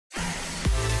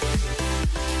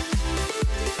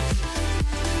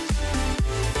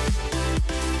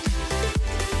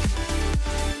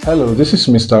Hello, this is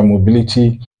Mr.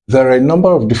 Mobility. There are a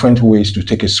number of different ways to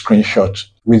take a screenshot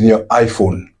with your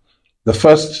iPhone. The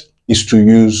first is to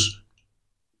use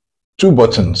two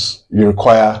buttons. You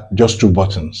require just two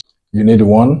buttons. You need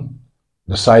one,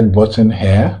 the side button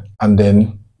here, and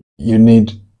then you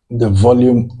need the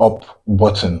volume up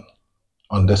button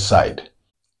on this side.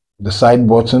 The side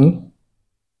button,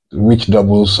 which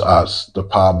doubles as the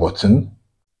power button,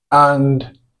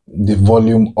 and the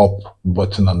volume up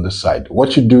button on the side.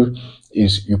 What you do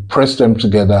is you press them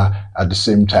together at the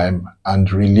same time and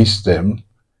release them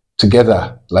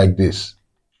together like this,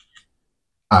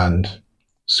 and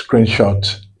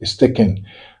screenshot is taken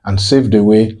and saved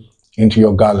away into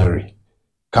your gallery.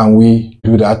 Can we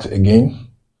do that again?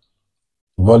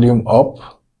 Volume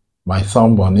up, my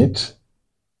thumb on it,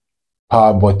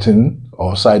 power button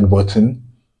or side button,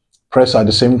 press at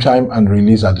the same time and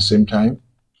release at the same time,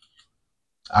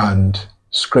 and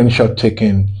screenshot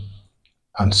taken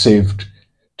and saved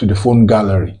to the phone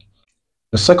gallery.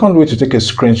 The second way to take a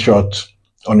screenshot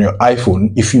on your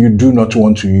iPhone, if you do not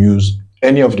want to use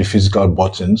any of the physical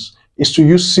buttons, is to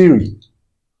use Siri.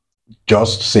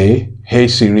 Just say, "Hey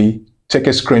Siri, take a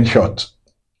screenshot."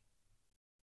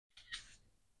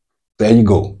 There you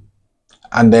go.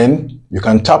 And then you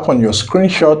can tap on your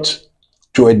screenshot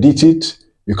to edit it.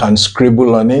 You can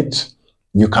scribble on it.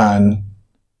 You can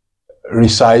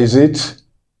resize it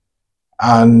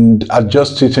and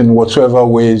adjust it in whatever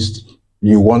ways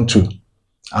you want to.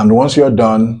 And once you're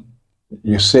done,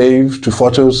 you save to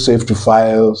photos, save to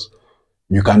files.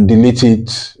 You can delete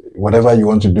it, whatever you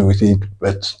want to do with it,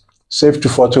 but save to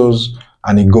photos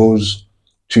and it goes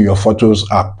to your Photos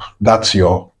app. That's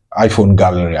your iPhone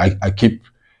gallery. I keep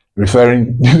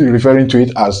referring to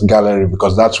it as gallery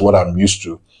because that's what I'm used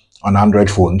to on Android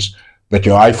phones, but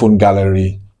your iPhone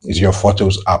gallery is your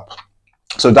Photos app.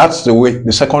 So that's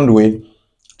the second way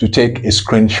to take a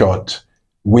screenshot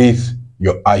with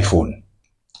your iPhone.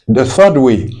 The third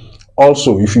way,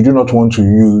 also, if you do not want to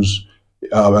use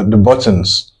the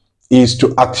buttons, is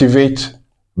to activate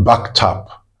back tap,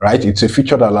 right? It's a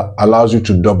feature that allows you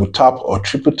to double tap or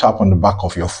triple tap on the back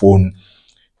of your phone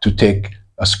to take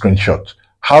a screenshot.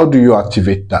 How do you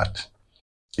activate that?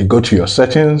 You go to your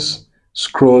settings,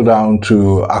 scroll down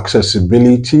to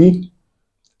accessibility,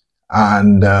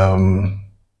 and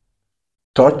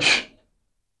touch.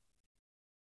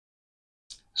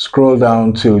 Scroll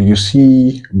down till you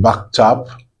see back tap,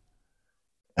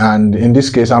 and in this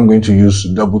case I'm going to use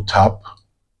double tap.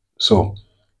 So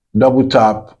double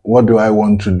tap, what do I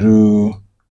want to do?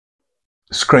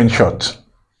 Screenshot.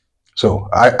 So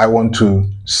I want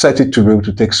to set it to be able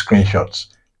to take screenshots.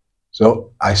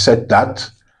 So I set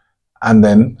that and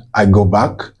then I go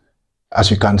back. As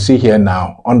you can see here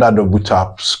now, under double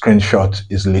tap, screenshot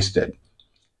is listed.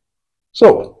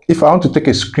 So if I want to take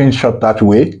a screenshot that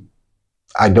way,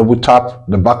 I double tap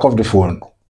the back of the phone.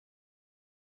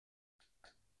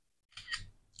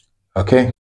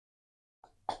 Okay.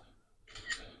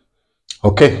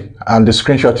 Okay, and the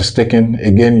screenshot is taken.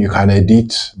 Again, you can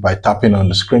edit by tapping on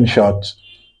the screenshot,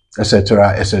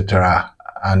 etc., etc.,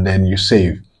 and then you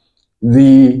save.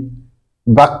 The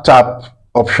back tap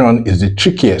option is the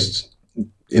trickiest.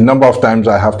 A number of times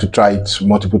I have to try it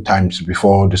multiple times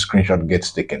before the screenshot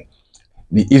gets taken.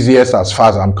 The easiest, as far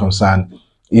as I'm concerned,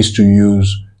 is to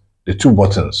use the two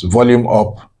buttons, volume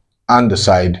up and the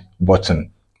side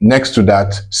button. Next to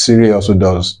that, Siri also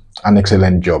does an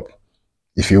excellent job.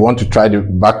 If you want to try the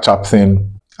back tap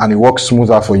thing and it works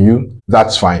smoother for you,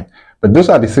 that's fine. But those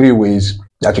are the three ways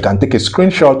that you can take a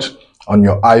screenshot on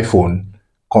your iPhone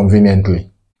conveniently.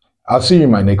 I'll see you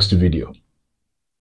in my next video.